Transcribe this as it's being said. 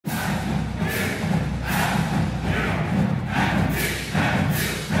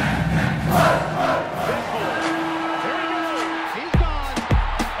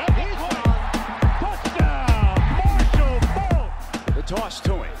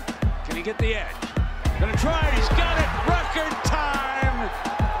Can he get the edge? Gonna try it. He's got it. Record time.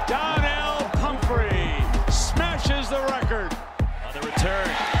 Donnell Pumphrey smashes the record. On the return,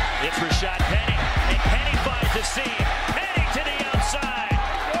 it's Rashad Penny. And Penny finds the seam. Penny to the outside.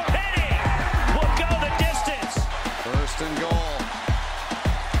 Penny will go the distance. First and goal.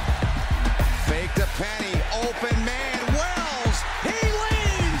 Fake to Penny. Open man. Wells. He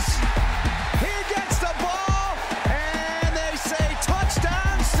leads. He gets the ball. And they say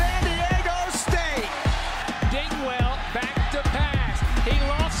touchdown San Diego State. Dingwell back to pass. He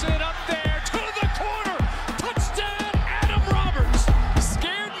lofts it up there to the corner. Touchdown Adam Roberts.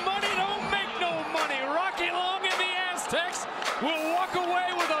 Scared money don't make no money. Rocky Long and the Aztecs will walk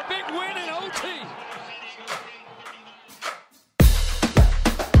away with a big win in OT.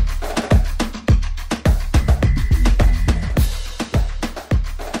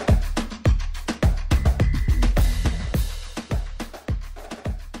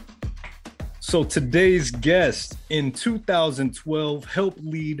 So today's guest in 2012 helped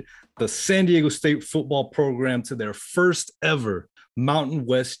lead the San Diego State football program to their first ever Mountain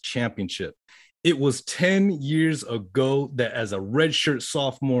West championship. It was 10 years ago that as a redshirt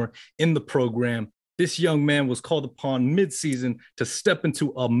sophomore in the program, this young man was called upon midseason to step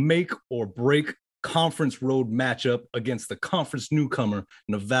into a make or break conference road matchup against the conference newcomer,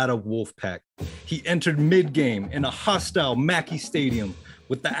 Nevada Wolfpack. He entered mid-game in a hostile Mackey Stadium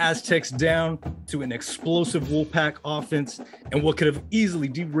with the Aztecs down to an explosive Wolfpack offense and what could have easily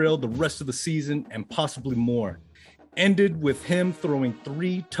derailed the rest of the season and possibly more. Ended with him throwing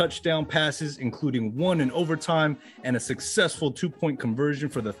 3 touchdown passes, including 1 in overtime and a successful 2-point conversion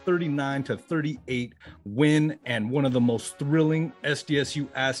for the 39-38 win and one of the most thrilling SDSU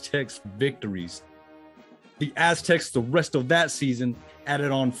Aztecs victories. The Aztecs, the rest of that season,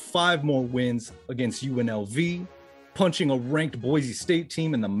 added on 5 more wins against UNLV, punching a ranked Boise State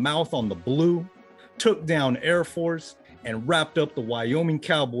team in the mouth on the blue, took down Air Force, and wrapped up the Wyoming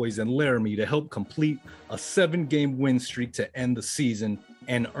Cowboys in Laramie to help complete a 7-game win streak to end the season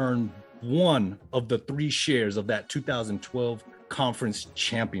and earn 1 of the 3 shares of that 2012 conference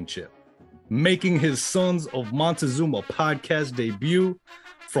championship. Making his Sons of Montezuma podcast debut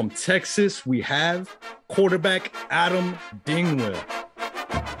from Texas, we have quarterback Adam Dingwell.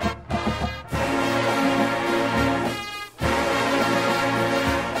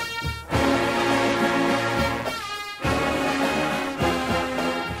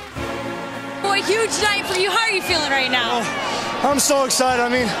 Huge night for you. How are you feeling right now? I'm so excited. I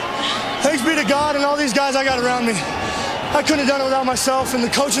mean, thanks be to God and all these guys I got around me. I couldn't have done it without myself and the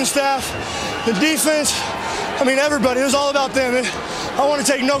coaching staff, the defense. I mean, everybody. It was all about them. I want to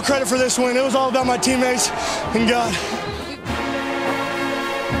take no credit for this win. It was all about my teammates and God.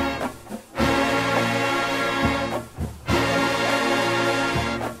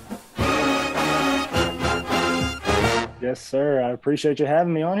 Yes, sir. I appreciate you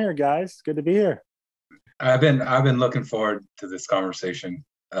having me on here, guys. It's good to be here. I've been looking forward to this conversation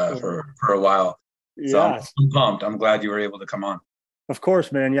for a while. So Yeah, I'm pumped. I'm glad you were able to come on. of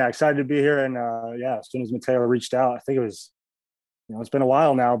course, man. Yeah, excited to be here. And as soon as Mateo reached out, I think it was, it's been a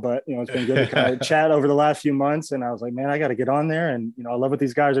while now, but it's been good to kind of chat over the last few months. And I was like, man, I got to get on there. And I love what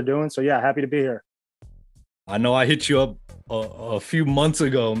these guys are doing. So yeah, happy to be here. I know I hit you up a few months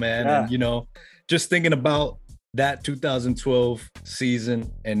ago, man. Yeah. And, just thinking about that 2012 season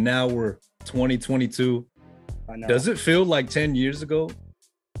and now we're 2022. I know. Does it feel like 10 years ago?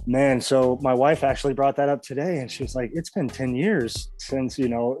 Man, so my wife actually brought that up today, and she was like, it's been 10 years since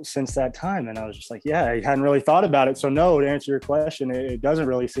that time. And I was just like, yeah, I hadn't really thought about it. So no, to answer your question, it doesn't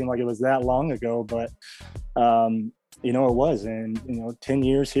really seem like it was that long ago, but it was. And 10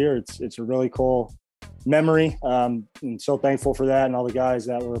 years here, it's a really cool memory. And so thankful for that and all the guys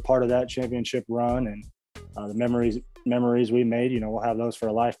that were a part of that championship run and the memories we made, we'll have those for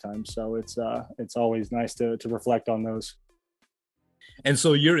a lifetime. So it's always nice to reflect on those. And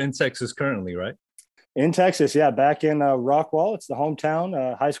so you're in Texas currently, right? In Texas, yeah, back in Rockwall. It's the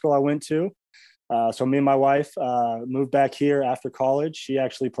hometown high school I went to. So me and my wife moved back here after college. She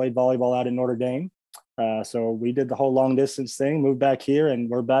actually played volleyball out in Notre Dame. So we did the whole long distance thing, moved back here, and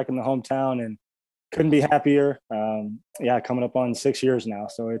we're back in the hometown and couldn't be happier. Coming up on 6 years now.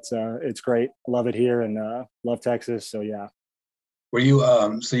 So it's great. Love it here and love Texas. So yeah. Were you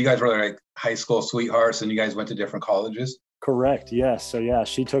so you guys were like high school sweethearts and you guys went to different colleges? Correct. Yes. So yeah,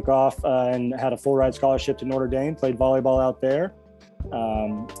 she took off and had a full ride scholarship to Notre Dame, played volleyball out there,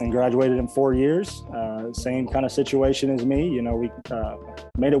 and graduated in 4 years. Same kind of situation as me. We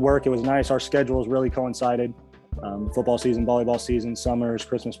made it work. It was nice. Our schedules really coincided. football season, volleyball season, summers,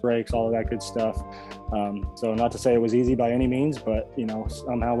 Christmas breaks, all of that good stuff. So not to say it was easy by any means, but,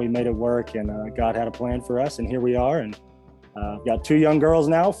 somehow we made it work, and God had a plan for us, and here we are. And got 2 young girls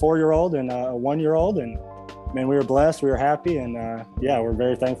now, 4-year-old and a 1-year-old. And man, we were blessed, we were happy, and we're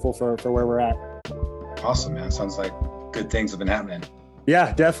very thankful for where we're at. Awesome, man. Sounds like good things have been happening.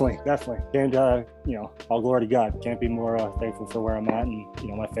 Yeah, definitely. And, all glory to God. Can't be more thankful for where I'm at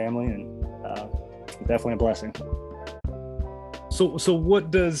and, my family, and definitely a blessing. So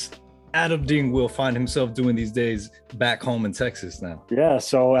what does Adam Dingwell find himself doing these days back home in Texas now? Yeah,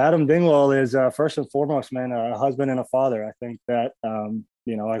 so Adam Dingwell is first and foremost, man, a husband and a father. I think that,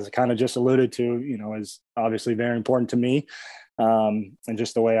 as I kind of just alluded to, is obviously very important to me. And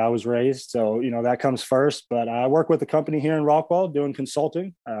just the way I was raised. So, that comes first. But I work with a company here in Rockwall doing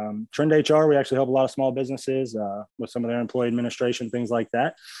consulting. Trend HR, we actually help a lot of small businesses with some of their employee administration, things like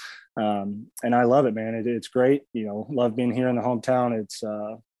that. And I love it, man. It's great. Love being here in the hometown. It's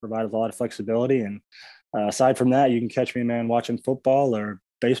provided a lot of flexibility. And aside from that, you can catch me, man, watching football or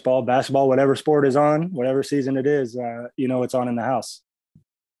baseball, basketball, whatever sport is on, whatever season it is, it's on in the house.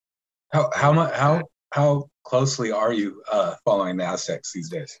 How closely are you following the Aztecs these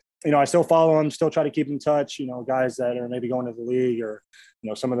days? I still follow them, still try to keep in touch, guys that are maybe going to the league or,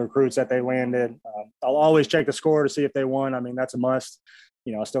 some of the recruits that they landed. I'll always check the score to see if they won. I mean, that's a must.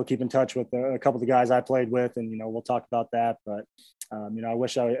 I still keep in touch with a couple of the guys I played with, and, we'll talk about that. But, I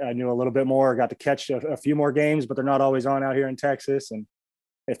wish I knew a little bit more, got to catch a few more games, but they're not always on out here in Texas. And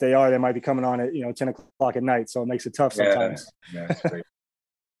if they are, they might be coming on at, 10 o'clock at night. So it makes it tough sometimes. Yeah, that's great.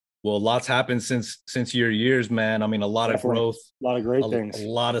 Well, lots happened since your years, man. I mean, a lot Definitely. of growth, a lot of great things, a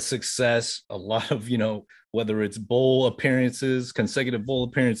lot of success, a lot of, whether it's bowl appearances, consecutive bowl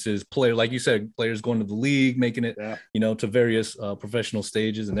appearances, like you said, players going to the league, making it, to various professional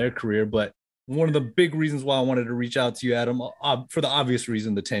stages in their career. But one of the big reasons why I wanted to reach out to you, Adam, for the obvious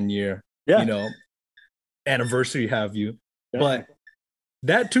reason, the 10-year, anniversary have you. Definitely. But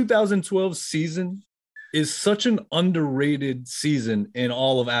that 2012 season is such an underrated season in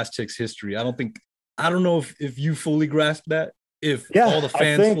all of Aztecs history. I don't know if you fully grasp that, if all the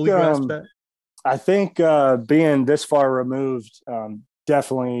fans fully grasp that. I think being this far removed,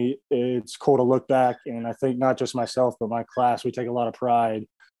 definitely it's cool to look back. And I think not just myself, but my class, we take a lot of pride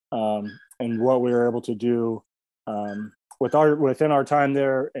in what we were able to do within our time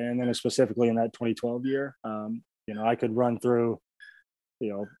there. And then specifically in that 2012 year, I could run through,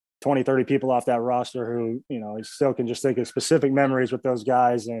 20, 30 people off that roster who, still can just think of specific memories with those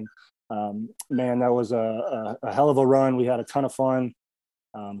guys. And man, that was a hell of a run. We had a ton of fun.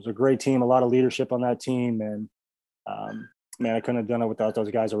 It was a great team, a lot of leadership on that team. And man, I couldn't have done it without those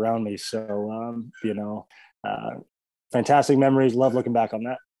guys around me. So, fantastic memories. Love looking back on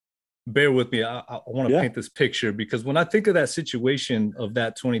that. Bear with me. I want to paint this picture, because when I think of that situation of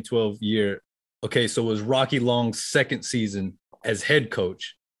that 2012 year, okay, so it was Rocky Long's second season as head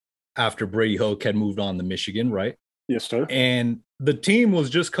coach after Brady Hoke had moved on to Michigan, right? Yes, sir. And the team was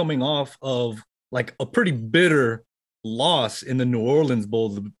just coming off of like a pretty bitter loss in the New Orleans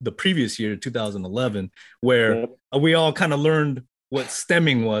Bowl the previous year, 2011, where we all kind of learned what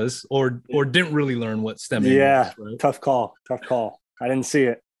stemming was, or didn't really learn what stemming was. Right? Tough call. I didn't see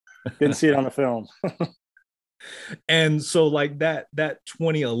it. Didn't see it on the film. And so like that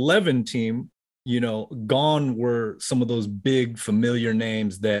 2011 team, gone were some of those big familiar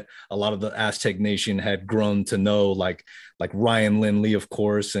names that a lot of the Aztec Nation had grown to know, like Ryan Lindley, of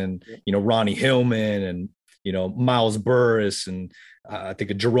course, and, Ronnie Hillman, and, Miles Burris, and I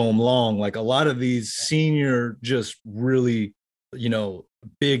think Jerome Long, like a lot of these senior, just really,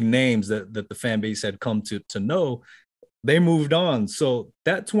 big names that the fan base had come to know, they moved on. So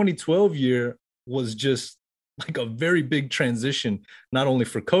that 2012 year was just like a very big transition, not only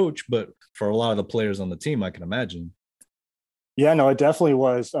for coach, but for a lot of the players on the team, I can imagine. Yeah, no, it definitely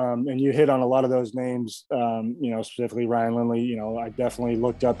was. And you hit on a lot of those names, specifically Ryan Lindley. I definitely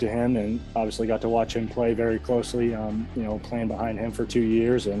looked up to him and obviously got to watch him play very closely, playing behind him for 2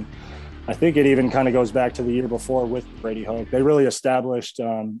 years. And I think it even kind of goes back to the year before with Brady Hoke. They really established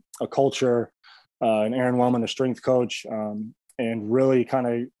a culture, and Aaron Wellman, the strength coach, and really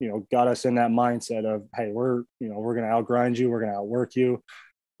kind of, got us in that mindset of, hey, we're going to outgrind you. We're going to outwork you.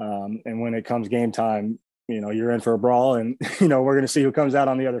 And when it comes game time, you're in for a brawl, and, we're going to see who comes out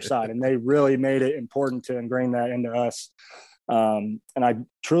on the other side. And they really made it important to ingrain that into us. And I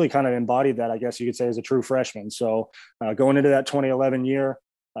truly kind of embodied that, I guess you could say, as a true freshman. So going into that 2011 year,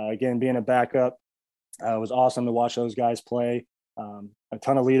 again, being a backup, it was awesome to watch those guys play. A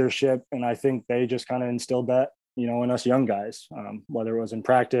ton of leadership. And I think they just kind of instilled that in us young guys, whether it was in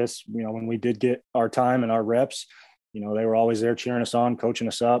practice, when we did get our time and our reps, they were always there cheering us on, coaching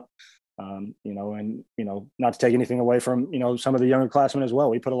us up. Not to take anything away from, some of the younger classmen as well.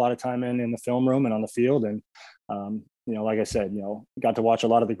 We put a lot of time in the film room and on the field. And, like I said, got to watch a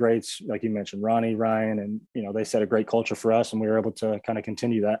lot of the greats, like you mentioned, Ronnie, Ryan, and, they set a great culture for us, and we were able to kind of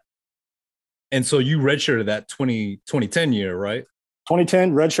continue that. And so you redshirted that 2010 year, right?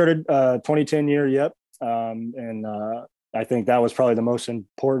 2010, redshirted 2010 year. Yep. I think that was probably the most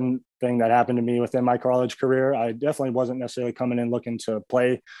important thing that happened to me within my college career. I definitely wasn't necessarily coming in looking to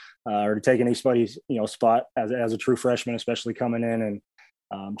play or to take anybody's, spot as a true freshman, especially coming in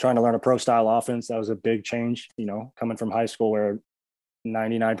and trying to learn a pro style offense. That was a big change, coming from high school where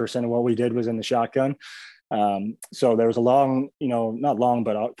 99% of what we did was in the shotgun. So there was a long, not long,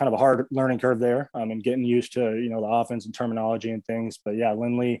 but kind of a hard learning curve there, and getting used to, the offense and terminology and things. But yeah,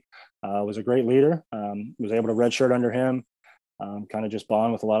 Lindley was a great leader. Was able to redshirt under him, kind of just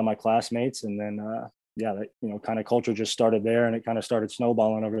bond with a lot of my classmates. And then, that, kind of culture just started there, and it kind of started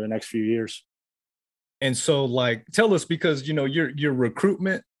snowballing over the next few years. And so, like, tell us, because, your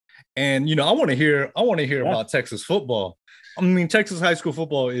recruitment, and, I want to hear about Texas football. I mean, Texas high school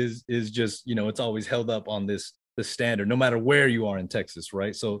football is just, it's always held up on the standard, no matter where you are in Texas,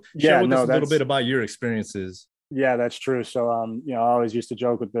 right? So share with us a little bit about your experiences. Yeah, that's true. So, I always used to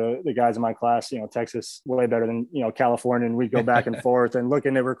joke with the guys in my class, Texas way better than, California, and we'd go back and forth and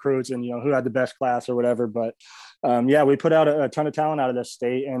looking at recruits and, who had the best class or whatever. But we put out a ton of talent out of this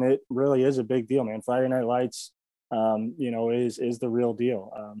state, and it really is a big deal, man. Friday Night Lights, is the real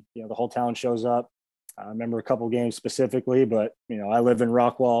deal. The whole town shows up. I remember a couple games specifically, but, I live in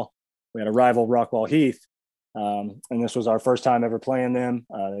Rockwall. We had a rival, Rockwall Heath. And this was our first time ever playing them.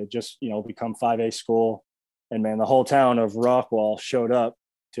 They just, become 5A school. And man, the whole town of Rockwall showed up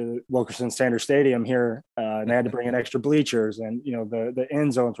to Wilkerson Sanders Stadium here, and they had to bring in extra bleachers, and, the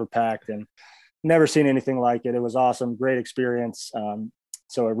end zones were packed, and never seen anything like it. It was awesome. Great experience.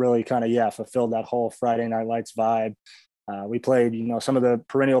 So it really kind of, fulfilled that whole Friday Night Lights vibe. We played, some of the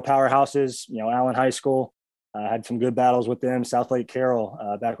perennial powerhouses, Allen High School, had some good battles with them. South Lake Carroll,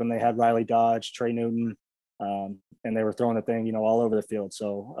 back when they had Riley Dodge, Trey Newton, and they were throwing the thing, all over the field.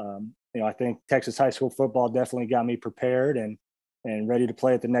 So, I think Texas high school football definitely got me prepared and ready to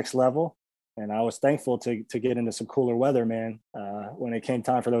play at the next level. And I was thankful to get into some cooler weather, man, when it came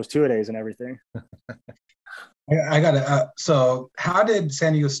time for those two-a-days and everything. I got to. So, how did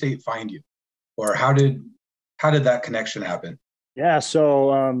San Diego State find you, or how did that connection happen? Yeah,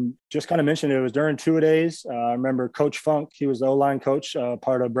 so just kind of mentioned it was during two-a-days. I remember Coach Funk, he was the O-line coach,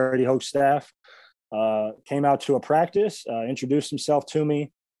 part of Brady Hoke's staff. Came out to a practice, introduced himself to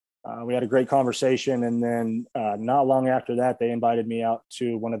me. We had a great conversation, and then not long after that, they invited me out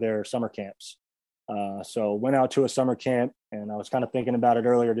to one of their summer camps. So went out to a summer camp, and I was kind of thinking about it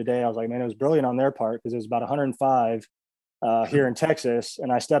earlier today. I was like, man, it was brilliant on their part, because it was about 105 here in Texas,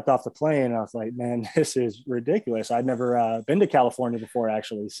 and I stepped off the plane, and I was like, man, this is ridiculous. I'd never been to California before,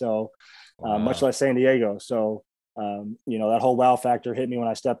 actually, so much less San Diego. So, that whole wow factor hit me when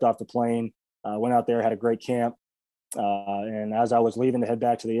I stepped off the plane. Went out there, had a great camp. And as I was leaving to head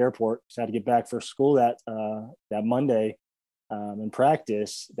back to the airport, so I had to get back for school that Monday, in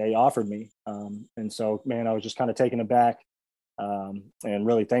practice, they offered me. And so, man, I was just kind of taken aback, and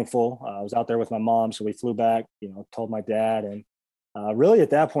really thankful. I was out there with my mom, so we flew back, told my dad, and really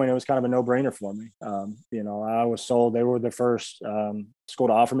at that point, it was kind of a no-brainer for me. I was sold. They were the first school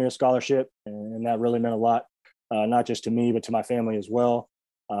to offer me a scholarship, and that really meant a lot, not just to me, but to my family as well.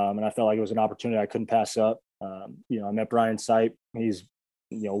 And I felt like it was an opportunity I couldn't pass up. I met Brian Sipe. He's,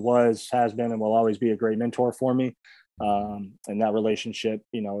 has been, and will always be a great mentor for me. And that relationship,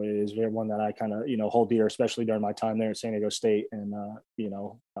 is one that I kind of, hold dear, especially during my time there at San Diego State. And,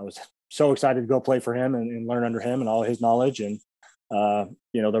 I was so excited to go play for him and learn under him and all his knowledge. And,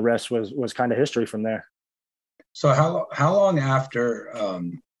 the rest was kind of history from there. So how long after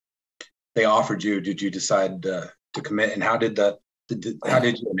they offered you did you decide to commit, and how did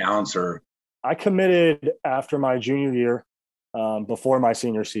you announce? Or I committed after my junior year, before my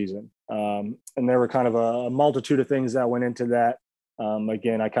senior season. And there were kind of a multitude of things that went into that.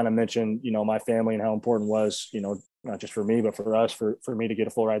 Again, I kind of mentioned, my family and how important it was, not just for me, but for us, for me to get a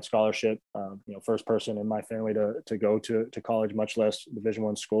full ride scholarship, first person in my family to go to college, much less Division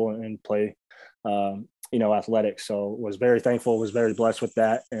I school, and play, athletics. So was very thankful, was very blessed with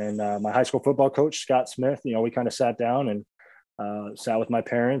that. And my high school football coach, Scott Smith, we kind of sat down and sat with my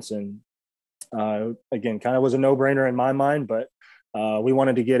parents, and again, kind of was a no-brainer in my mind, but we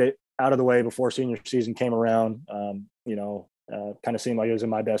wanted to get it out of the way before senior season came around. kind of seemed like it was in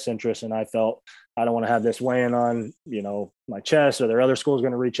my best interest. And I felt I don't want to have this weighing on, my chest, or there are other schools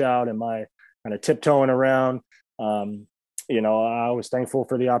going to reach out and my kind of tiptoeing around. I was thankful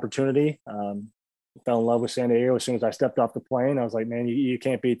for the opportunity. Fell in love with San Diego as soon as I stepped off the plane. I was like, man, you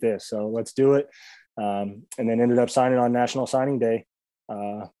can't beat this. So let's do it. And then ended up signing on National Signing Day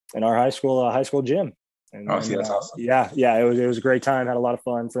in our high school gym. And, that's awesome. Yeah. It was a great time. Had a lot of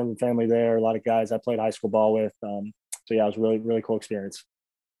fun, friends and family there. A lot of guys I played high school ball with. So yeah, it was a really, really cool experience.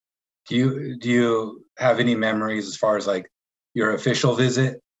 Do you have any memories as far as like your official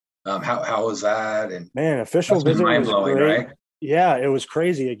visit? How was that? And man, official visit was great. Right? Yeah, it was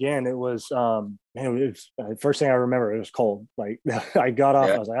crazy. Again, it was the first thing I remember. It was cold. Like I got off,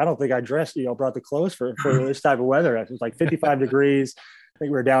 I was like, I don't think I dressed, brought the clothes for this type of weather. It was like 55 degrees. I think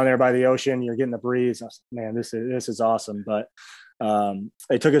we were down there by the ocean. You're getting the breeze. I was like, man, this is awesome. But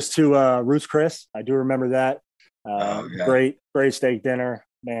they took us to Ruth's Chris. I do remember that. Great steak dinner.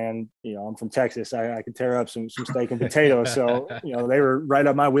 Man, I'm from Texas. I could tear up some steak and potatoes. So, they were right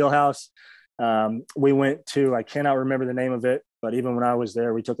up my wheelhouse. We went to, I cannot remember the name of it, but even when I was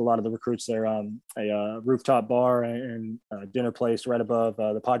there, we took a lot of the recruits there, a rooftop bar and dinner place right above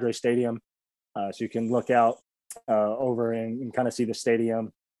the Padres Stadium. So you can look out over and kind of see the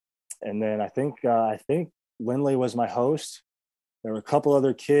stadium. And then I think Lindley was my host. There were a couple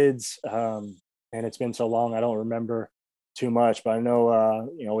other kids, and it's been so long, I don't remember too much, but I know,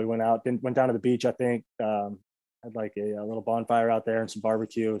 we went down to the beach, I think, had like a little bonfire out there and some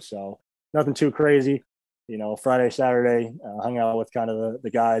barbecue. So nothing too crazy, Friday, Saturday, hung out with kind of the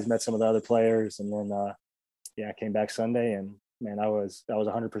guys, met some of the other players. And then, I came back Sunday, and man, I was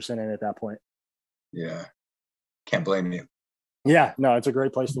 100% in at that point. Yeah. Can't blame you. Yeah, no, it's a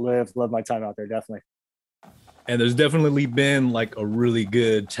great place to live. Love my time out there. Definitely. And there's definitely been like a really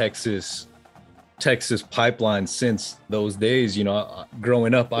good Texas pipeline since those days.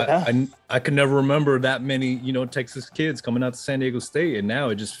 Growing up, I could never remember that many Texas kids coming out to San Diego State, and now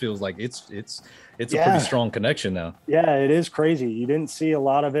it just feels like it's a pretty strong connection now. Yeah, it is crazy. You didn't see a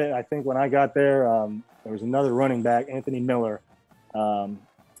lot of it. I think when I got there, there was another running back, Anthony Miller,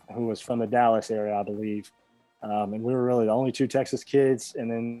 who was from the Dallas area, I believe, and we were really the only two Texas kids. And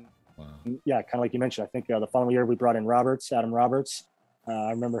then kind of like you mentioned, I think the following year we brought in Adam Roberts.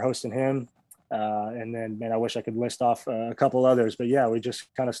 I remember hosting him. And then, man, I wish I could list off a couple others, but yeah, we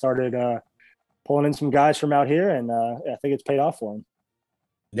just kind of started pulling in some guys from out here, and I think it's paid off for them.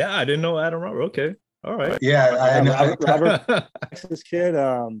 Yeah, I didn't know Adam Robert. Okay, all right. Yeah, I know Robert, Texas kid.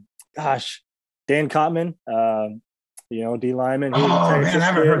 Dan Cotman, D lineman. Man, I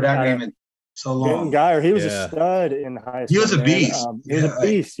haven't heard that name in so long. Guy, he was a stud in high school. He was a beast. He was a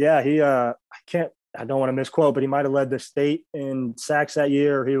beast. Yeah, I don't want to misquote, but he might have led the state in sacks that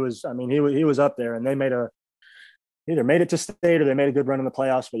year. He was up there, and they either made it to state or they made a good run in the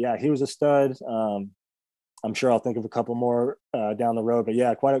playoffs. But yeah, he was a stud. I'm sure I'll think of a couple more down the road. But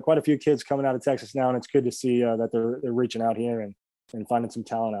yeah, quite a few kids coming out of Texas now, and it's good to see that they're reaching out here and finding some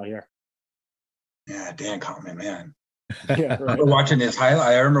talent out here. Yeah, Dan Coleman, man. Yeah, right. Watching his highlight.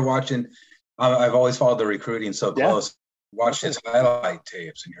 I remember watching. I've always followed the recruiting so close. Yeah. Watched his highlight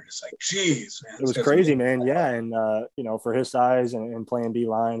tapes, and you're just like, geez, man. It was crazy, man. Yeah, and for his size and playing D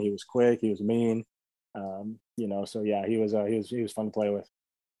line, he was quick, he was mean. So yeah, he was fun to play with.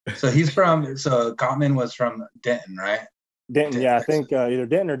 So Gottman was from Denton, right? Denton, yeah. I think either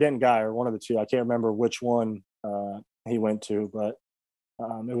Denton or Denton Guy, or one of the two. I can't remember which one he went to, but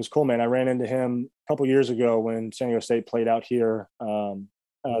it was cool, man. I ran into him a couple years ago when San Diego State played out here.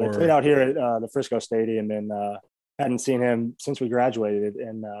 They played out here at the Frisco Stadium, and hadn't seen him since we graduated,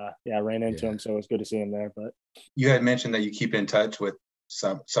 and I ran into him, so it was good to see him there. But you had mentioned that you keep in touch with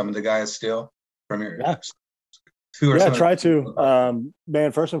some of the guys still from your try to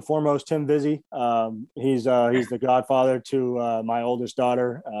man. First and foremost, Tim Vizzy. He's the godfather to my oldest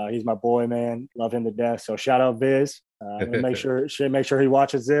daughter. He's my boy, man. Love him to death. So shout out Viz. Make sure he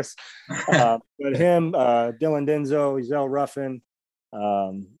watches this. But him, Dylan Denzo, Zell Ruffin.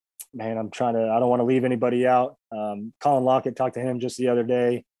 Man, I don't want to leave anybody out. Colin Lockett, talked to him just the other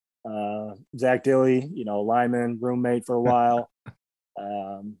day. Zach Dilly, lineman, roommate for a while.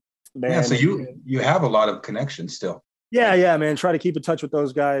 So you have a lot of connections still. Yeah, man. Try to keep in touch with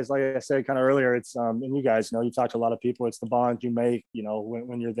those guys. Like I said kind of earlier, it's and you guys know, you talk to a lot of people. It's the bond you make,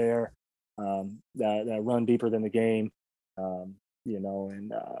 when you're there, that run deeper than the game. And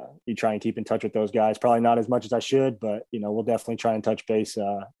you try and keep in touch with those guys. Probably not as much as I should, but we'll definitely try and touch base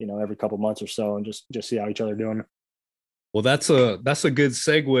every couple months or so, and just see how each other are doing. Well, that's a good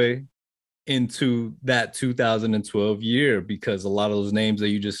segue into that 2012 year, because a lot of those names that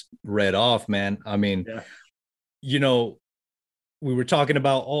you just read off, man, I mean, we were talking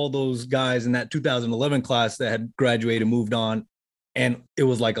about all those guys in that 2011 class that had graduated, moved on. And it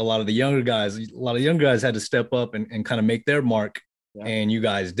was like a lot of younger guys had to step up and kind of make their mark. Yeah. And you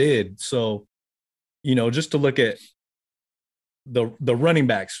guys did. So, just to look at the running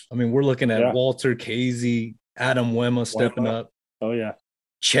backs, I mean, we're looking at Walter Casey, Adam Wemma stepping up. Oh, yeah.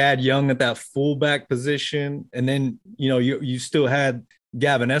 Chad Young at that fullback position. And then, you still had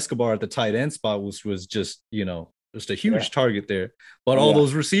Gavin Escobar at the tight end spot, which was just a huge target there. But all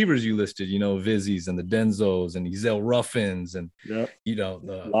those receivers you listed, Vizzies and the Denzos and Ezel Ruffins and,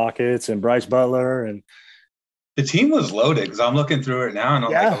 the Lockett's and Bryce Butler. And the team was loaded because I'm looking through it now and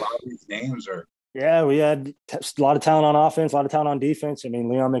I'm like, a lot of these names are. Yeah, we had a lot of talent on offense, a lot of talent on defense. I mean,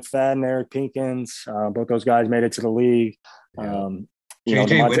 Leon McFadden, Eric Pinkins, both those guys made it to the league. Yeah.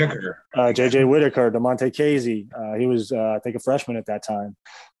 JJ Whitaker. JJ Whitaker, DeMonte Casey. He was, I think, a freshman at that time.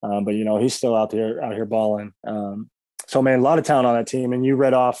 But, he's still out here balling. So, man, a lot of talent on that team. And you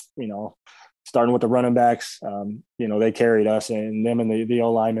read off, starting with the running backs, they carried us, and them and the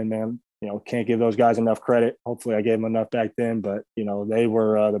O-linemen, man, can't give those guys enough credit. Hopefully I gave them enough back then, but, they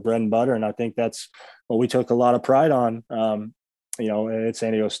were the bread and butter. And I think that's what we took a lot of pride on, at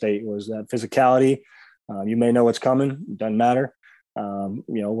San Diego State, was that physicality. You may know what's coming. It doesn't matter.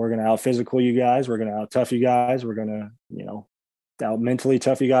 We're going to out physical you guys. We're going to out tough you guys. We're going to, out mentally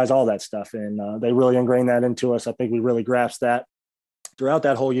tough you guys, all that stuff. And they really ingrained that into us. I think we really grasped that throughout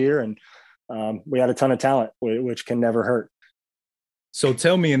that whole year. And we had a ton of talent, which can never hurt. So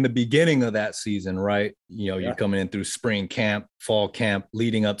tell me, in the beginning of that season, right? You're coming in through spring camp, fall camp,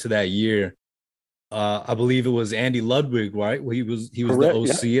 leading up to that year. I believe it was Andy Ludwig, right? He was Correct,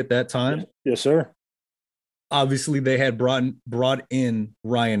 the OC at that time. Yes, sir. Obviously, they had brought in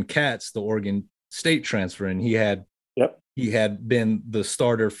Ryan Katz, the Oregon State transfer, and he had been the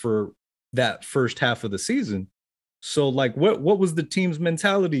starter for that first half of the season. So, like, what was the team's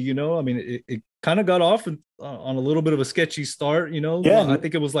mentality? I mean, it kind of got off on a little bit of a sketchy start. Yeah. I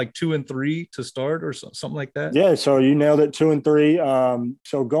think it was like 2-3 to start or something like that. Yeah, so you nailed it, 2-3.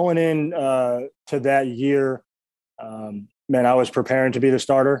 So going in to that year, man, I was preparing to be the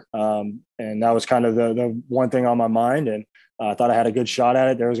starter, and that was kind of the one thing on my mind. And I thought I had a good shot at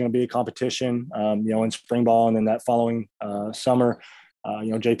it. There was going to be a competition, in spring ball, and then that following summer.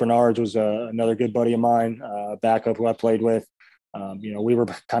 Jake Bernards was another good buddy of mine, backup who I played with. We were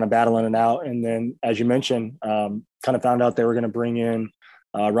kind of battling it out. And then, as you mentioned, kind of found out they were going to bring in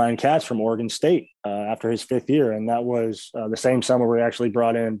Ryan Katz from Oregon State after his fifth year. And that was the same summer we actually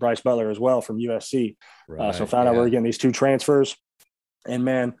brought in Bryce Butler as well from USC. Right, so found out we were getting these two transfers. And,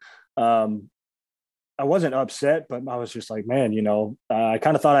 man, I wasn't upset, but I was just like, man, I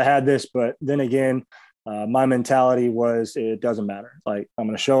kind of thought I had this. But then again, my mentality was, it doesn't matter. Like, I'm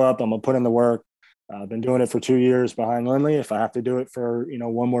going to show up. I'm going to put in the work. I've been doing it for 2 years behind Lindley. If I have to do it for,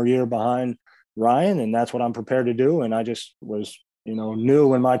 one more year behind Ryan, and that's what I'm prepared to do. And I just was, knew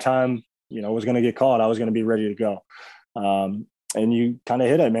when my time, was going to get called, I was going to be ready to go. And you kind of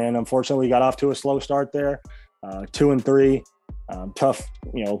hit it, man. Unfortunately, we got off to a slow start there, 2-3. Tough,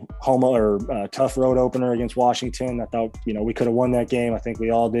 tough road opener against Washington. I thought, we could have won that game. I think we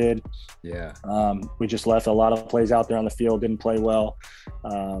all did. Yeah. We just left a lot of plays out there on the field, didn't play well.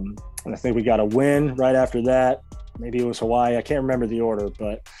 And I think we got a win right after that. Maybe it was Hawaii. I can't remember the order,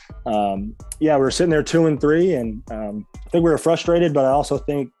 but we were sitting there 2-3, and I think we were frustrated, but I also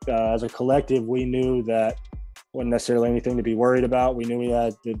think as a collective, we knew that wasn't necessarily anything to be worried about. We knew we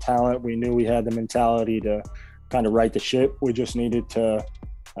had the talent. We knew we had the mentality to kind of right the ship. We just needed to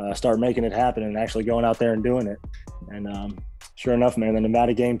start making it happen and actually going out there and doing it. And sure enough, man, the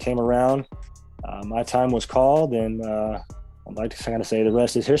Nevada game came around. My time was called, and I'd like to kind of say the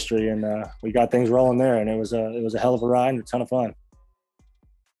rest is history. And we got things rolling there, and it was a hell of a ride and a ton of fun.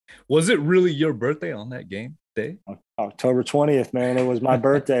 Was it really your birthday on that game day? October 20th, man. It was my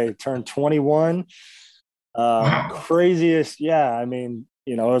birthday. Turned 21. Craziest. Yeah. I mean,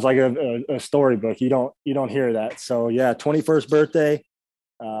 it was like a storybook. You don't hear that. So yeah, 21st birthday.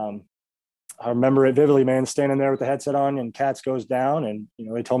 I remember it vividly, man, standing there with the headset on, and Katz goes down, and,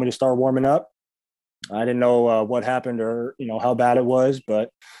 they told me to start warming up. I didn't know what happened or, how bad it was,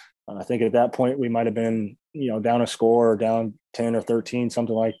 but I think at that point we might've been, down a score or down 10 or 13,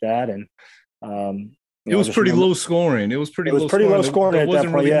 something like that. And, it was pretty low scoring. It was pretty low scoring. There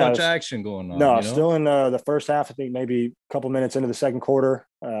wasn't really much action going on. No, still in the first half, I think maybe a couple minutes into the second quarter.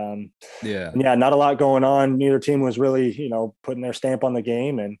 Not a lot going on. Neither team was really, putting their stamp on the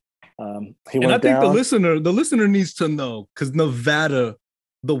game. And he went down. I think the listener needs to know, because Nevada,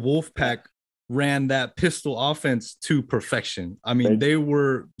 the Wolfpack, ran that pistol offense to perfection. I mean, they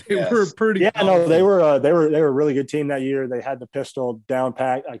were pretty. Yeah, no, they were a really good team that year. They had the pistol down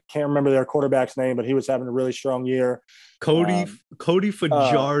packed. I can't remember their quarterback's name, but he was having a really strong year. Cody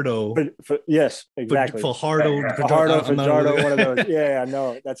Fajardo. Yes, exactly. Fajardo, one of those. Yeah,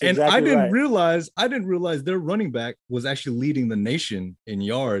 no, that's exactly and I didn't right. I didn't realize their running back was actually leading the nation in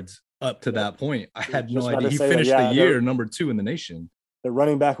yards up to that point. I had no idea. He finished the year number 2 in the nation. The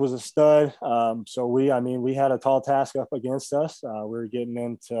running back was a stud. So we had a tall task up against us. We were getting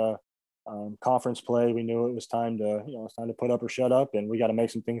into conference play. We knew it was time to put up or shut up, and we got to make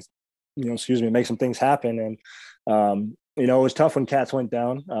some things, make some things happen. And, it was tough when Cats went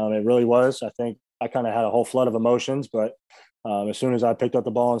down. It really was. I think I kind of had a whole flood of emotions, but as soon as I picked up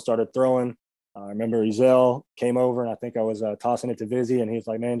the ball and started throwing, I remember Ezel came over, and I think I was tossing it to Vizzy, and he's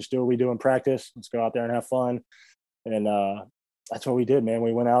like, man, just do what we do in practice. Let's go out there and have fun. And that's what we did, man.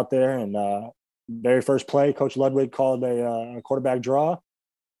 We went out there, and very first play, Coach Ludwig called a quarterback draw,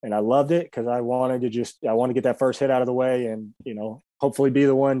 and I loved it because I wanted to get that first hit out of the way and, hopefully be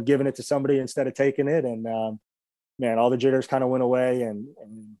the one giving it to somebody instead of taking it. And, man, all the jitters kind of went away and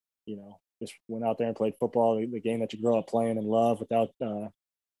just went out there and played football, the game that you grow up playing and love with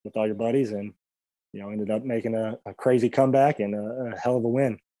all your buddies, and, ended up making a crazy comeback and a hell of a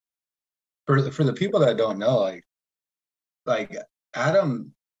win. For the people that don't know, like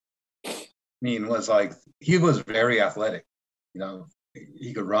Adam, he was very athletic.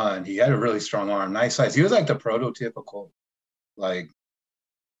 He could run. He had a really strong arm, nice size. He was like the prototypical, like,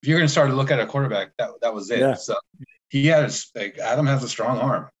 if you're going to start to look at a quarterback, that was it. Yeah. So Adam has a strong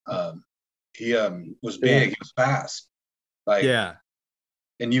arm. He was big. He was fast.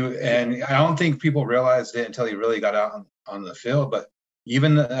 And I don't think people realized it until he really got out on the field. But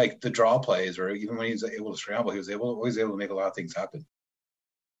even like the draw plays, or even when he was able to scramble, he was always able to make a lot of things happen.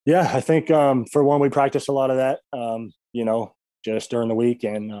 Yeah, I think for one, we practiced a lot of that, just during the week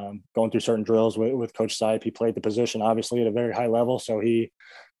and going through certain drills with Coach Sipe. He played the position, obviously, at a very high level. So he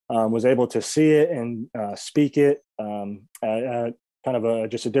was able to see it and speak it at kind of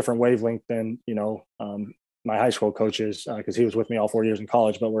just a different wavelength than, my high school coaches, because he was with me all 4 years in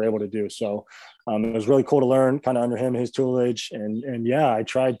college, but we're able to do. So it was really cool to learn kind of under him, his tutelage. And yeah, I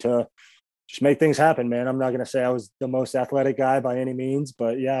tried to just make things happen, man. I'm not going to say I was the most athletic guy by any means,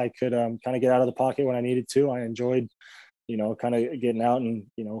 but yeah, I could kind of get out of the pocket when I needed to. I enjoyed, kind of getting out and,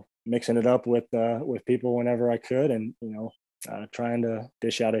 mixing it up with people whenever I could, and, trying to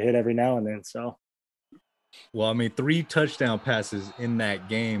dish out a hit every now and then. So, well, 3 touchdown passes in that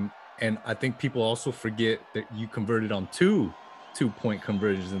game. And I think people also forget that you converted on 2 2-point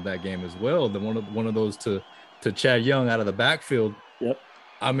conversions in that game as well. The one of those to Chad Young out of the backfield. Yep.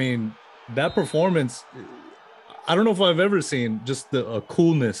 That performance, I don't know if I've ever seen just a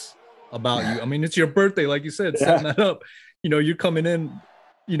coolness about you. It's your birthday, like you said, setting that up. You're coming in,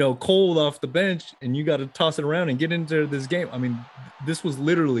 cold off the bench, and you got to toss it around and get into this game. This was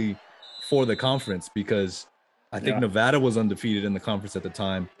literally for the conference, because I think Nevada was undefeated in the conference at the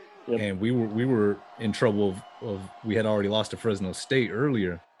time. Yep. And we were in trouble of we had already lost to Fresno State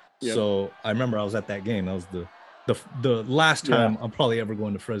earlier. Yep. So I remember I was at that game. That was the last time I'm probably ever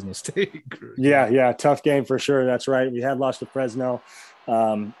going to Fresno State. Yeah, tough game for sure. That's right. We had lost to Fresno.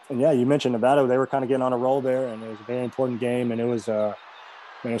 And yeah, you mentioned Nevada. They were kind of getting on a roll there, and it was a very important game. And it was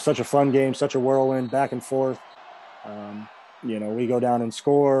such a fun game, such a whirlwind, back and forth. We go down and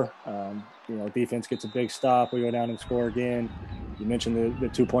score. Defense gets a big stop. We go down and score again. You mentioned the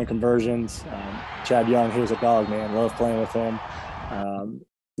 2-point conversions. Chad Young, he was a dog, man. Loved playing with him.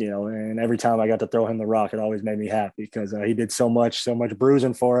 And every time I got to throw him the rock, it always made me happy, because he did so much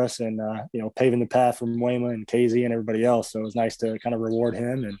bruising for us, and paving the path for Wayma and KZ and everybody else. So it was nice to kind of reward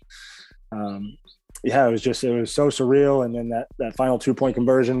him. And it was so surreal. And then that final 2-point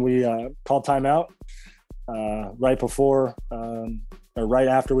conversion, we called timeout right before or right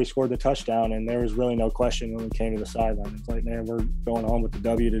after we scored the touchdown, and there was really no question when we came to the sideline. It's like, man, we're going home with the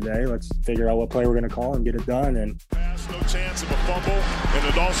W today. Let's figure out what play we're going to call and get it done. And no chance of a fumble, and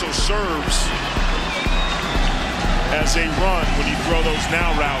it also serves as a run when you throw those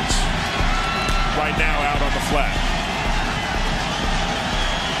now routes right now out on the flat.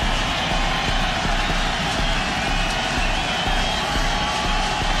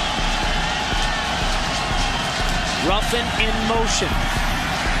 Ruffin in motion.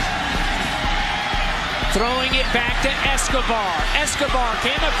 Throwing it back to Escobar. Escobar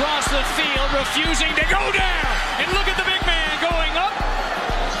came across the field, refusing to go down. And look at the big man going up,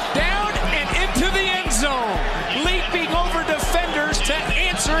 down, and into the end zone. Leaping over defenders to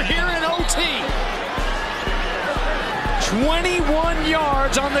answer here in OT. 21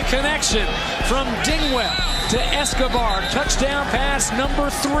 yards on the connection from Dingwell to Escobar. Touchdown pass number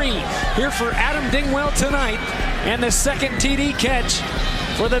 3 here for Adam Dingwell tonight. And the second TD catch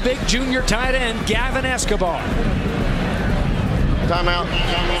for the big junior tight end, Gavin Escobar. Timeout.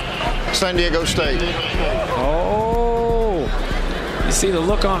 San Diego State. Oh, you see the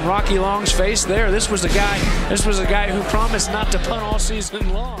look on Rocky Long's face there. This was a guy who promised not to punt all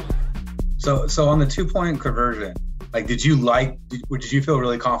season long. So on the 2-point conversion, like, did you feel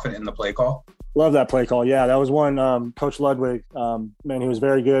really confident in the play call? Love that play call. Yeah, that was one. Coach Ludwig, man, he was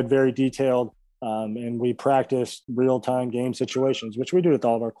very good, very detailed. And we practiced real-time game situations, which we do with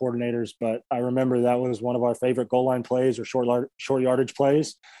all of our coordinators. But I remember that was one of our favorite goal line plays or short yardage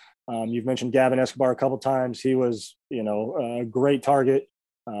plays. You've mentioned Gavin Escobar a couple times. He was, a great target.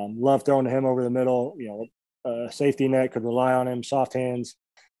 Loved throwing to him over the middle. Safety net, could rely on him, soft hands.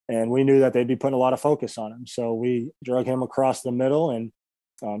 And we knew that they'd be putting a lot of focus on him. So we drug him across the middle and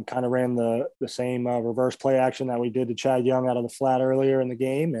kind of ran the same reverse play action that we did to Chad Young out of the flat earlier in the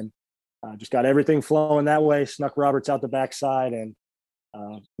game. And just got everything flowing that way, snuck Roberts out the backside, and,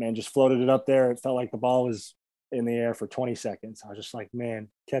 man, just floated it up there. It felt like the ball was in the air for 20 seconds. I was just like, man,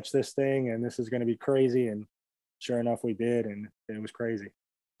 catch this thing, and this is going to be crazy. And sure enough, we did, and it was crazy.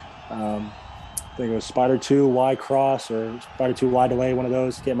 I think it was Spider 2 Y cross or Spider 2 Y delay, one of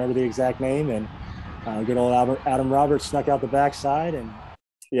those. Can't remember the exact name. And good old Adam Roberts snuck out the backside. And,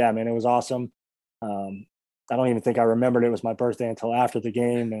 yeah, man, it was awesome. I don't even think I remembered it was my birthday until after the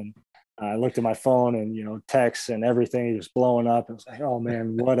game. And I looked at my phone and, texts and everything was blowing up. It was like, oh,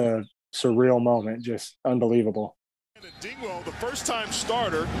 man, what a surreal moment. Just unbelievable. Dingwell, the first-time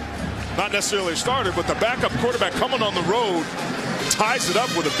starter, not necessarily a starter, but the backup quarterback coming on the road, ties it up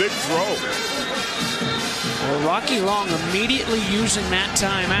with a big throw. Well, Rocky Long immediately using that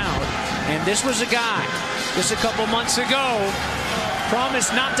timeout. And this was a guy just a couple months ago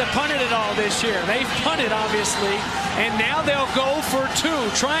promised not to punt it at all this year. They've punted, obviously, and now they'll go for 2,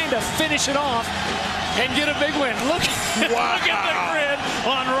 trying to finish it off and get a big win. Look, wow. Look at the grin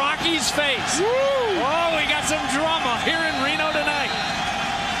on Rocky's face. Woo. Oh, we got some drama here in Reno tonight.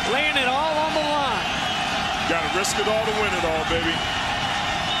 Laying it all on the line. Got to risk it all to win it all, baby.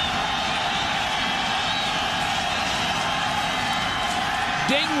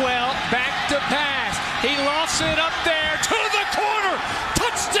 Dingwell back to pass. He lofts it up there to the corner.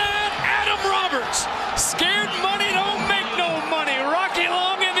 Touchdown, Adam Roberts. Scared money don't make no money. Rocky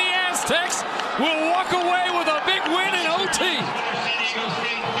Long and the Aztecs will walk away with a big win in OT.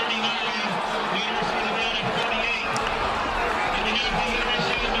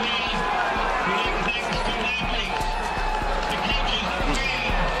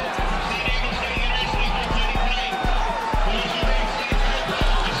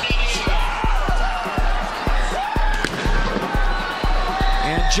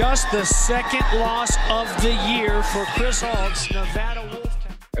 Just the second loss of the year for Chris Halt's Nevada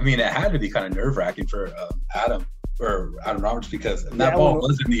Wolfpack. I mean, it had to be kind of nerve-wracking for Adam Roberts because that ball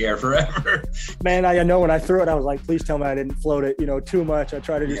was in the air forever. Man, I know when I threw it, I was like, please tell me I didn't float it, too much. I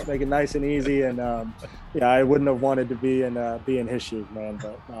tried to just make it nice and easy, and I wouldn't have wanted to be in his shoes, man.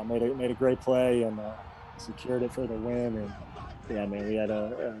 But made a great play and secured it for the win. And yeah, man, we had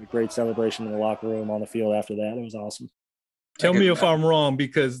a great celebration in the locker room, on the field after that. It was awesome. Tell me if I'm wrong,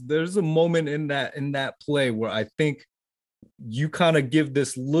 because there's a moment in that play where I think you kind of give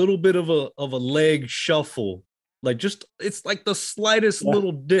this little bit of a leg shuffle, like it's like the slightest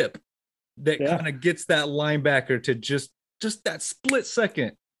little dip that kind of gets that linebacker to just that split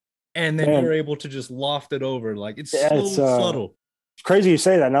second, and then you're able to just loft it over. Like it's so subtle. It's crazy you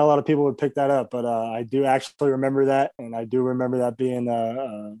say that. Not a lot of people would pick that up, but I do actually remember that, and I do remember that being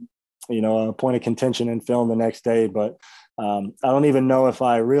a point of contention in film the next day, but. I don't even know if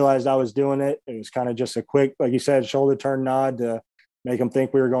I realized I was doing it. It was kind of just a quick, like you said, shoulder turn nod to make him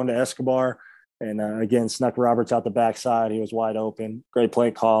think we were going to Escobar. And again, snuck Roberts out the backside. He was wide open. Great play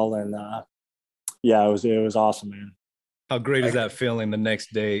call. And it was awesome, man. How great is that feeling the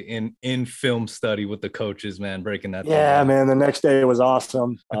next day in film study with the coaches, man, breaking that? Yeah, man. The next day was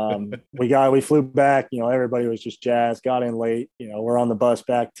awesome. We flew back, everybody was just jazzed, got in late, we're on the bus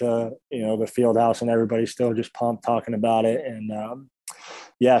back to, the field house, and everybody's still just pumped talking about it. And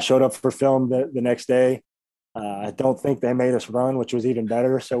showed up for film the next day. I don't think they made us run, which was even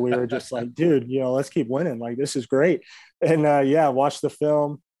better. So we were just like, dude, let's keep winning. Like, this is great. And watched the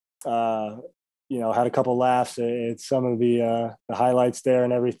film, had a couple laughs at some of the highlights there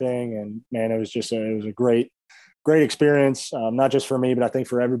and everything. And man, it was a great experience. Not just for me, but I think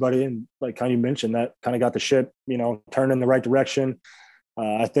for everybody. And like kind of you mentioned, that kind of got the ship, turned in the right direction.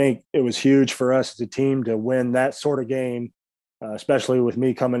 I think it was huge for us as a team to win that sort of game, especially with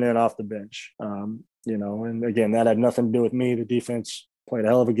me coming in off the bench. And again, that had nothing to do with me. The defense played a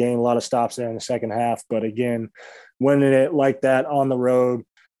hell of a game, a lot of stops there in the second half. But again, winning it like that on the road,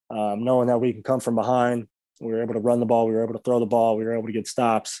 knowing that we can come from behind, we were able to run the ball, we were able to throw the ball, we were able to get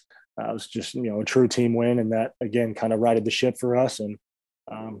stops. It was just, a true team win. And that, again, kind of righted the ship for us and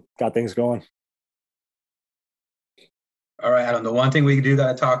got things going. All right, Adam, the one thing we do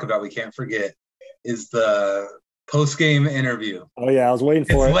got to talk about, we can't forget, is the post-game interview. Oh, yeah, I was waiting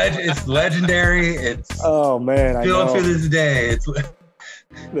for it. It's legendary. It's oh, man, still to this day. It's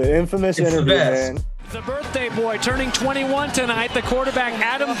the infamous interview, man. The birthday boy turning 21 tonight, the quarterback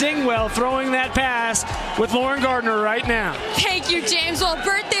Adam Dingwell throwing that pass with Lauren Gardner right now. Thank you, James. Well,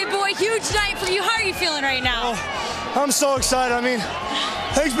 birthday boy, huge night for you. How are you feeling right now? Oh, I'm so excited. I mean,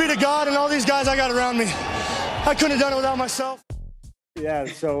 thanks be to God and all these guys I got around me. I couldn't have done it without myself. Yeah,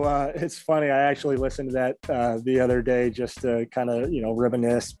 so it's funny. I actually listened to that the other day just to kind of,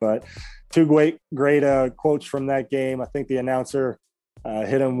 reminisce. But two great quotes from that game. I think the announcer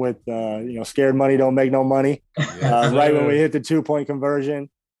hit him with, scared money don't make no money, right when we hit the 2-point conversion.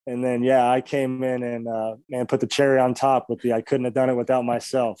 And then, I came in and put the cherry on top with I couldn't have done it without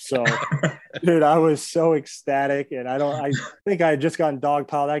myself. So, dude, I was so ecstatic. And I think I had just gotten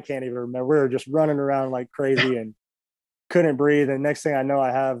dogpiled. I can't even remember. We were just running around like crazy and couldn't breathe. And next thing I know,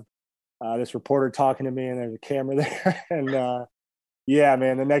 I have this reporter talking to me and there's a camera there. And,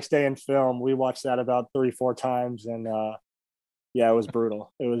 man, the next day in film, we watched that about 3-4 times. And, it was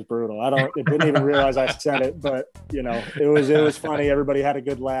brutal. It was brutal. I didn't even realize I said it, but it was funny. Everybody had a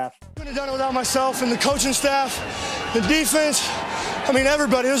good laugh. Couldn't have done it without myself and the coaching staff, the defense. I mean,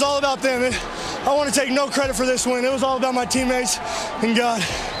 everybody. It was all about them. I want to take no credit for this win. It was all about my teammates and God.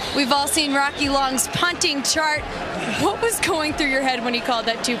 We've all seen Rocky Long's punting chart. What was going through your head when he called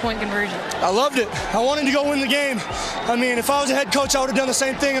that 2-point conversion? I loved it. I wanted to go win the game. I mean, if I was a head coach, I would have done the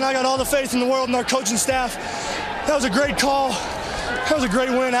same thing, and I got all the faith in the world in our coaching staff. That was a great call. That was a great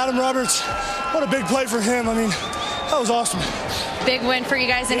win. Adam Roberts, what a big play for him. I mean, that was awesome. Big win for you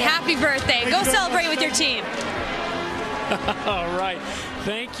guys, and happy birthday. Go celebrate with your team. All right.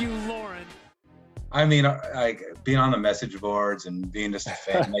 Thank you, Lauren. I mean, like being on the message boards and being just a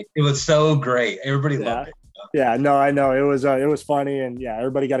fan, it was so great. Everybody loved it. Yeah, no, I know. It was funny, and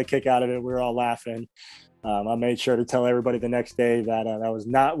everybody got a kick out of it. We were all laughing. I made sure to tell everybody the next day that that was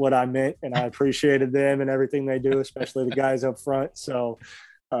not what I meant, and I appreciated them and everything they do, especially the guys up front. So,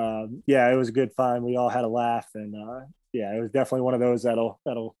 it was a good fun. We all had a laugh, and it was definitely one of those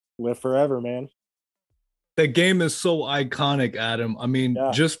that'll live forever, man. The game is so iconic, Adam. I mean,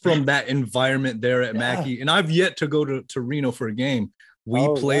 just from that environment there at Mackey, and I've yet to go to Reno for a game. We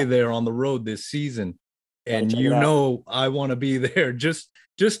play there on the road this season, and I want to be there just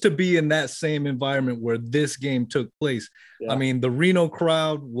to be in that same environment where this game took place. I mean, the Reno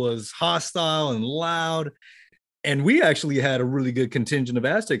crowd was hostile and loud, and we actually had a really good contingent of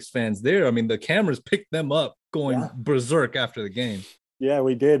Aztecs fans there. I mean, the cameras picked them up going berserk after the game. Yeah,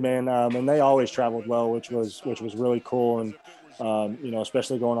 we did, man. And they always traveled well, which was really cool. And,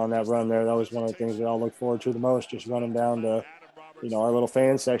 especially going on that run there, that was one of the things we all look forward to the most, just running down to, our little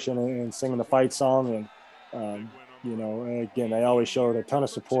fan section and singing the fight song. And, again, they always showed a ton of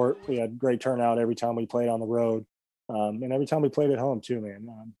support. We had great turnout every time we played on the road. And every time we played at home too, man.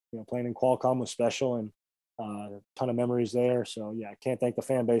 Playing in Qualcomm was special, and a ton of memories there. So, I can't thank the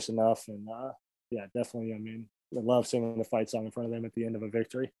fan base enough. And, definitely, I mean, I love singing the fight song in front of them at the end of a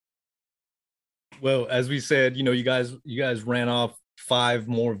victory. Well, as we said, you guys ran off 5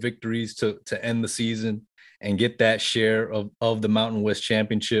 more victories to end the season and get that share of the Mountain West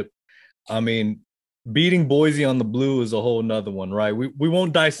Championship. I mean, beating Boise on the blue is a whole nother one, right? We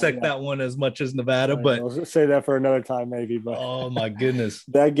won't dissect that one as much as Nevada, but I'll say that for another time, maybe. But oh my goodness,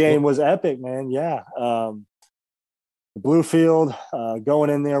 that game was epic, man. Yeah. The blue field, going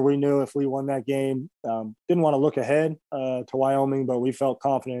in there, we knew if we won that game, didn't want to look ahead to Wyoming, but we felt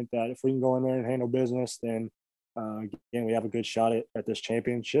confident that if we can go in there and handle business, then again, we have a good shot at this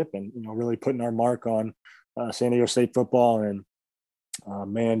championship, and really putting our mark on San Diego State football. And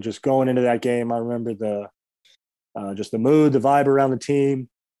man, just going into that game, I remember the mood, the vibe around the team.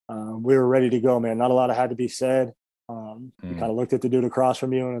 We were ready to go, man. Not a lot had to be said. You kind of looked at the dude across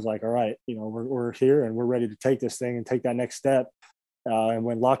from you and was like, all right, we're here and we're ready to take this thing and take that next step. And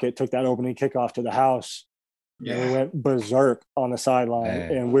when Lockett took that opening kickoff to the house, we went berserk on the sideline.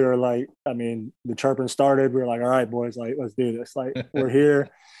 And we were like, I mean, the chirping started. We were like, all right, boys, like, let's do this. Like, we're here.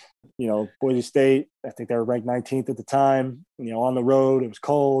 Boise State, I think they were ranked 19th at the time, on the road. It was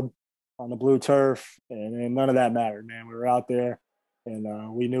cold on the blue turf, and none of that mattered, man. We were out there.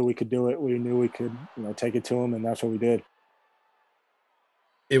 And we knew we could do it. We knew we could, take it to them, and that's what we did.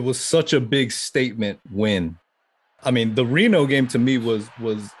 It was such a big statement win. I mean, the Reno game to me was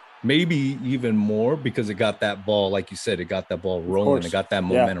maybe even more because it got that ball, like you said, it got that ball rolling. It got that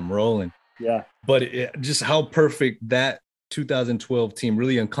momentum rolling. Yeah. But just how perfect that 2012 team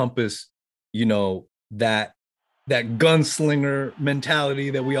really encompassed, that gunslinger mentality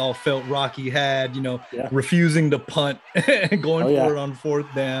that we all felt Rocky had, refusing to punt and going for it on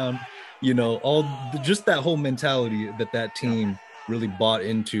fourth down, just that whole mentality that team really bought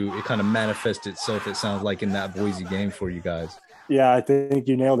into. It kind of manifested itself, it sounds like, in that Boise game for you guys. Yeah, I think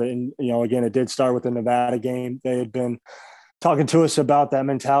you nailed it. And, again, it did start with the Nevada game. They had been talking to us about that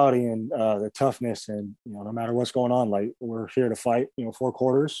mentality and the toughness, and, no matter what's going on, like, we're here to fight, 4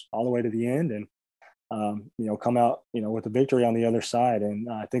 quarters all the way to the end and, come out, with a victory on the other side. And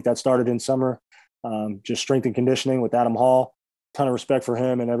I think that started in summer, just strength and conditioning with Adam Hall. Ton of respect for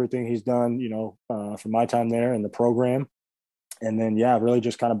him and everything he's done, for my time there in the program. And then, really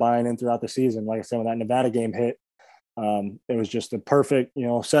just kind of buying in throughout the season. Like I said, when that Nevada game hit, it was just a perfect,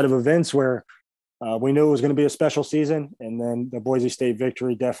 set of events where we knew it was going to be a special season. And then the Boise State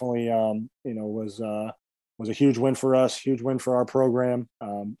victory definitely, was a huge win for us, huge win for our program.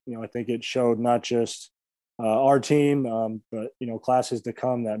 I think it showed not just our team, but, classes to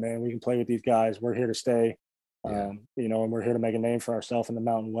come that, man, we can play with these guys. We're here to stay, and we're here to make a name for ourselves in the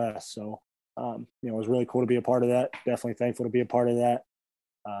Mountain West. So, it was really cool to be a part of that. Definitely thankful to be a part of that.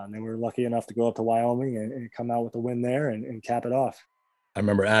 And then we were lucky enough to go up to Wyoming and come out with a win there and cap it off. I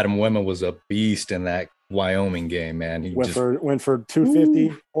remember Adam Wemmer was a beast in that Wyoming game, man. He went for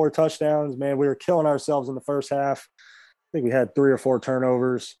 250, 4 touchdowns, man. We were killing ourselves in the first half. I think we had 3 or 4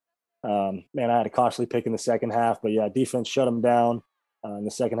 turnovers. Man, I had a costly pick in the second half, but defense shut them down. In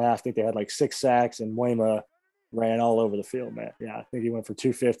the second half, I think they had like 6 sacks, and Wema ran all over the field, man. Yeah, I think he went for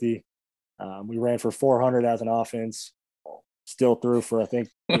 250. We ran for 400 as an offense. Still threw for, I think,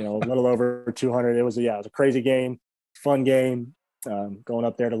 a little over 200. It was a crazy game, fun game. Going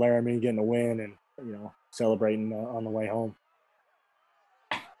up there to Laramie, getting a win, and celebrating on the way home.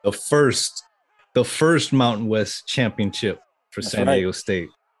 The first Mountain West championship for San Diego State.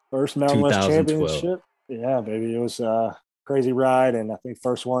 First Mountain West championship. Yeah, baby. It was a crazy ride, and I think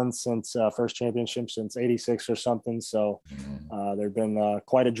first one since first championship since '86 or something. So there'd been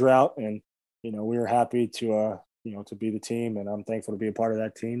quite a drought, and we were happy to to be the team, and I'm thankful to be a part of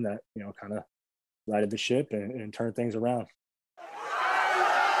that team that kind of righted the ship and turned things around.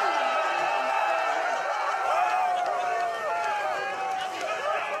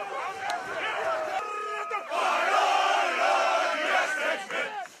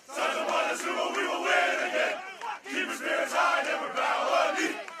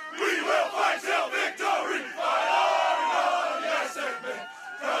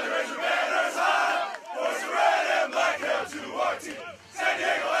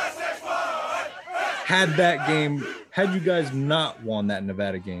 Had you guys not won that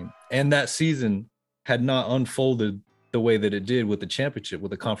Nevada game and that season had not unfolded the way that it did with the championship,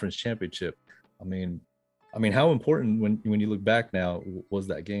 with the conference championship, I mean, how important when you look back now was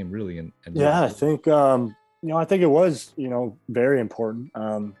that game really? I think I think it was very important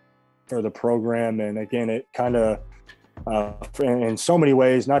for the program, and again, it kind of in so many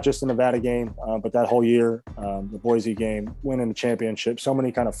ways, not just the Nevada game, but that whole year, the Boise game, winning the championship, so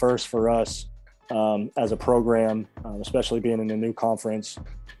many kind of firsts for us. As a program, especially being in a new conference,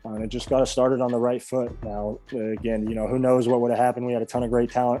 and it just got us started on the right foot. Now, again, who knows what would have happened? We had a ton of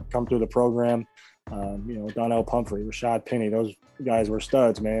great talent come through the program. Donnell Pumphrey, Rashad Penny, those guys were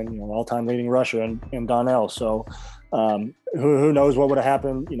studs, man. All-time leading rusher and Donnell. So, who knows what would have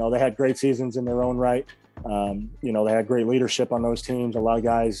happened? They had great seasons in their own right. They had great leadership on those teams. A lot of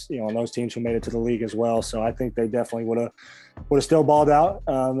guys, on those teams who made it to the league as well. So I think they definitely would have still balled out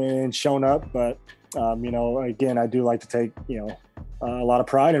and shown up. But again, I do like to take a lot of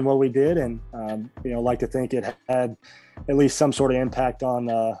pride in what we did, and like to think it had at least some sort of impact on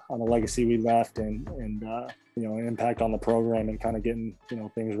the legacy we left, and an impact on the program, and kind of getting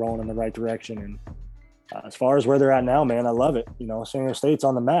things rolling in the right direction. And as far as where they're at now, man, I love it. San Diego State's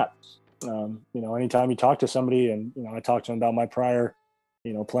on the map. Anytime you talk to somebody, and I talked to them about my prior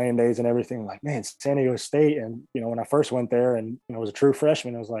playing days and everything, like, man, San Diego State. And when I first went there and was a true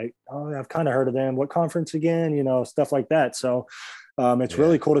freshman, I was like, oh, I've kind of heard of them. What conference again? Stuff like that. So it's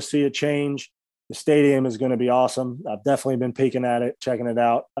really cool to see it change. The stadium is going to be awesome. I've definitely been peeking at it, checking it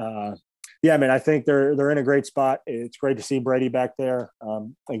out. I think they're in a great spot. It's great to see Brady back there.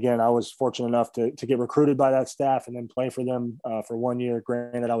 Again, I was fortunate enough to get recruited by that staff and then play for them for 1 year.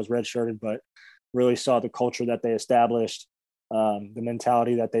 Granted, I was redshirted, but really saw the culture that they established. the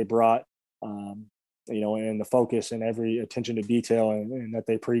mentality that they brought, and the focus and every attention to detail and that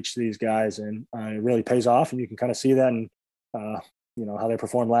they preach to these guys. And it really pays off. And you can kind of see that in, how they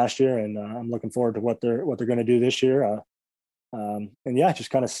performed last year. And I'm looking forward to what they're going to do this year. Just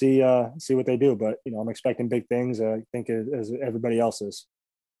kind of see what they do. But, I'm expecting big things, I think, as everybody else is.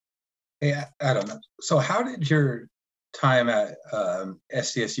 Hey, Adam, so how did your time at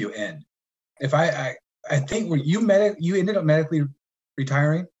SDSU end? If I think you ended up medically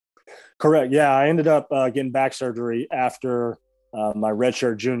retiring? Correct. Yeah, I ended up getting back surgery after my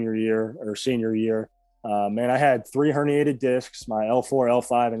redshirt junior year or senior year. I had 3 herniated discs, my L4,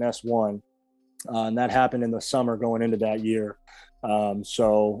 L5, and S1. And that happened in the summer going into that year. I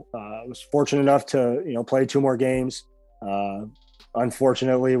was fortunate enough to, play 2 more games.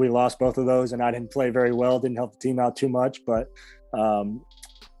 Unfortunately, we lost both of those, and I didn't play very well, didn't help the team out too much. But, I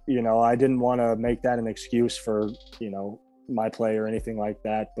didn't want to make that an excuse for, my play or anything like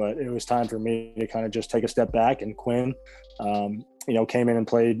that. But it was time for me to kind of just take a step back. And Quinn, came in and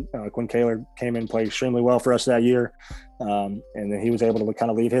played. Quinn Kaler came in and played extremely well for us that year. And then he was able to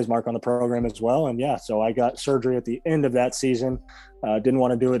kind of leave his mark on the program as well. And so I got surgery at the end of that season. Didn't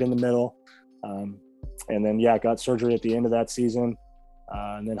want to do it in the middle. Got surgery at the end of that season,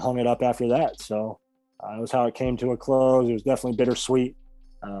 and then hung it up after that. So it was how it came to a close. It was definitely bittersweet.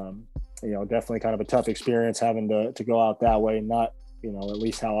 Definitely kind of a tough experience having to go out that way. Not, at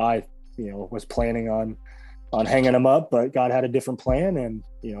least how I, was planning on hanging them up, but God had a different plan, and,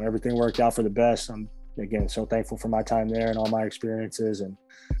 everything worked out for the best. I'm, again, so thankful for my time there and all my experiences. And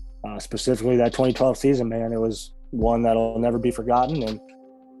specifically that 2012 season, man, it was one that'll never be forgotten. And,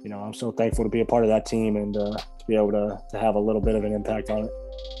 I'm so thankful to be a part of that team and to be able to have a little bit of an impact on it.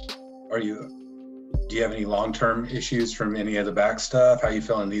 Do you have any long-term issues from any of the back stuff? How are you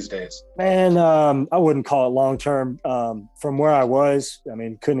feeling these days? Man, I wouldn't call it long-term. From where I was,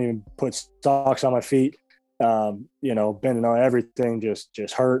 couldn't even put socks on my feet. Bending on everything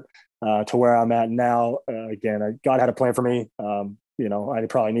just hurt to where I'm at now. Again, God had a plan for me. I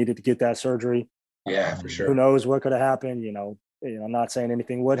probably needed to get that surgery. Yeah, for sure. Who knows what could have happened? I'm not saying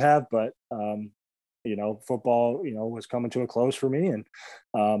anything would have, but football, was coming to a close for me. And,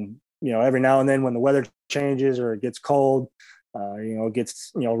 every now and then when the weather changes or it gets cold, it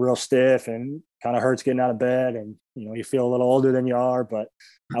gets, real stiff and kind of hurts getting out of bed, and, you feel a little older than you are, but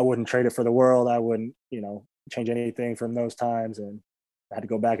I wouldn't trade it for the world. I wouldn't, change anything from those times. And I had to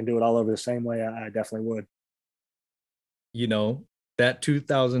go back and do it all over the same way. I definitely would. That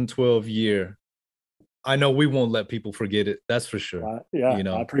 2012 year, I know we won't let people forget it. That's for sure.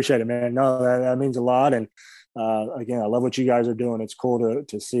 I appreciate it, man. No, that means a lot. And again, I love what you guys are doing. It's cool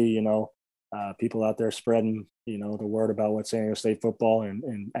to see, people out there spreading, the word about what San Diego State football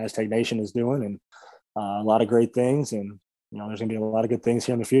and Aztec Nation is doing, and a lot of great things. And, there's going to be a lot of good things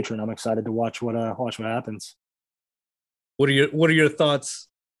here in the future, and I'm excited to watch what happens. What are your thoughts?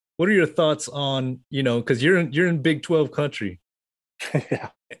 What are your thoughts on, because you're in Big 12 country. Yeah.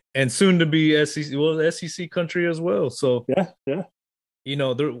 And soon to be SEC country as well. So yeah.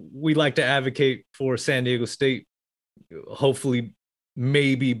 We like to advocate for San Diego State, hopefully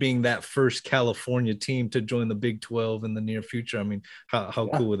maybe being that first California team to join the Big 12 in the near future. How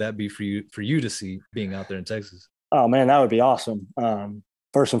cool would that be for you to see being out there in Texas? Oh man, that would be awesome.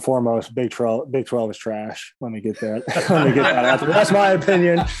 First and foremost, Big 12 is trash. Let me get that. That's my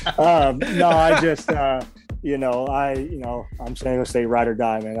opinion. I just. I'm San Diego State ride or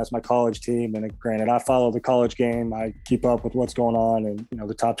die, man. That's my college team. And granted, I follow the college game. I keep up with what's going on and,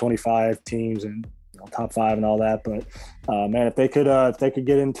 the top 25 teams and top 5 and all that. But man, if they could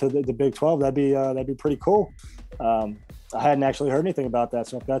get into the Big 12, that'd be pretty cool. I hadn't actually heard anything about that.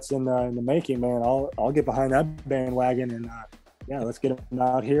 So if that's in the making, man, I'll get behind that bandwagon and let's get them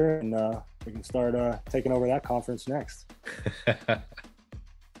out here and we can start taking over that conference next.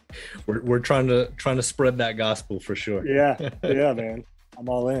 We're trying to spread that gospel for sure. Yeah, man. I'm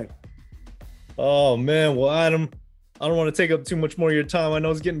all in. Oh man, well, Adam, I don't want to take up too much more of your time. I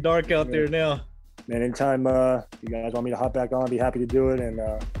know it's getting dark out there now. Man, anytime you guys want me to hop back on, I'll be happy to do it, and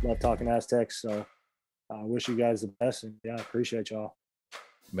love talking Aztecs. So I wish you guys the best, and I appreciate y'all.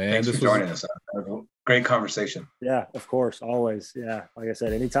 Man, thanks for joining us. Great conversation. Yeah, of course, always. Yeah, like I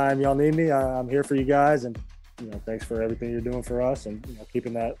said, anytime y'all need me, I'm here for you guys, and thanks for everything you're doing for us and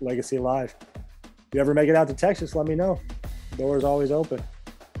keeping that legacy alive. If you ever make it out to Texas, let me know. The door is always open.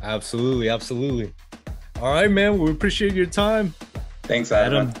 Absolutely. All right, man. We appreciate your time. Thanks,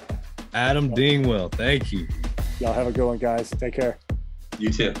 Adam. Adam Dingwell. Thank you. Y'all have a good one, guys. Take care. You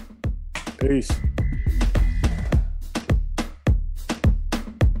too. Peace.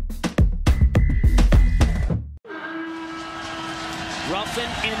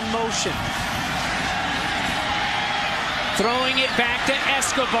 Dolphin in motion. Throwing it back to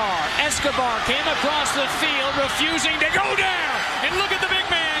Escobar. Escobar came across the field, refusing to go down. And look at the big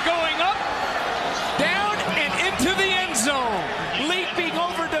man.